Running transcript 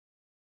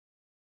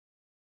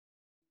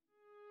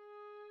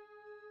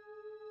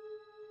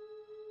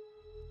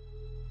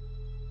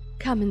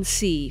Come and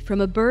see from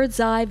a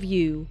bird's eye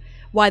view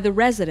why the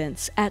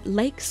residents at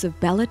Lakes of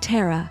Bella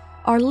Terra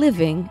are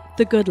living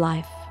the good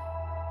life.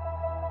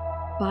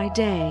 By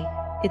day,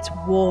 it's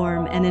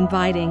warm and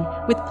inviting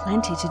with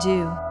plenty to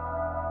do.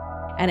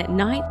 And at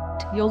night,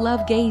 you'll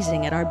love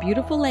gazing at our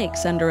beautiful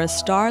lakes under a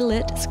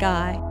starlit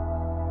sky.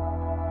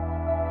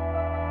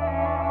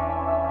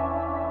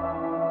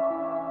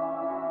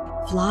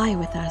 Fly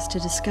with us to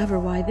discover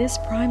why this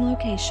prime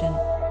location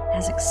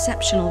has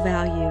exceptional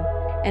value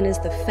and is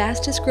the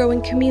fastest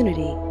growing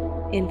community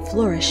in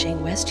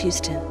flourishing West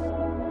Houston.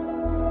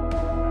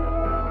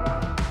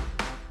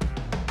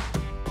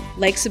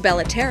 Lakes of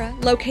Bella Terra,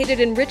 located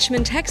in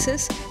Richmond,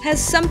 Texas,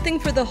 has something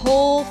for the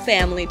whole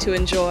family to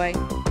enjoy.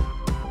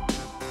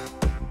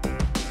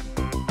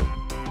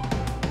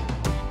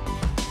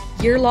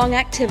 Year-long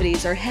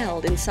activities are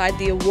held inside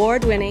the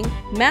award-winning,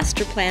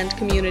 master-planned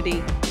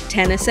community.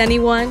 Tennis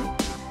anyone?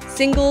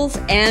 Singles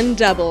and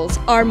doubles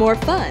are more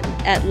fun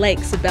at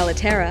Lakes of Bella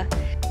Terra.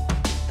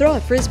 Throw a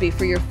frisbee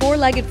for your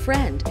four-legged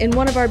friend in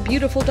one of our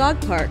beautiful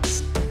dog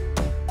parks.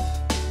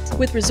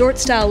 With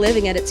resort-style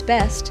living at its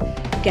best,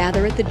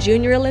 gather at the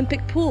Junior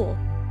Olympic Pool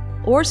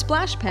or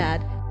splash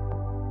pad.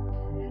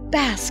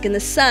 Bask in the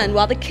sun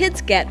while the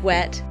kids get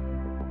wet.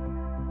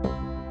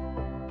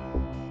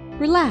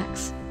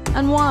 Relax,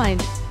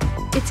 unwind.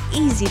 It's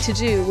easy to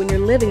do when you're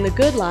living the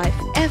good life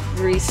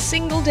every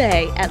single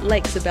day at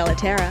Lakes of Bella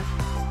Terra.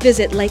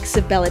 Visit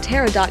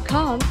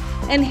lakesofbellaterra.com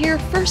and hear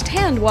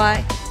firsthand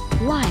why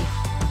life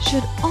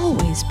should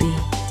always be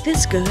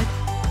this good.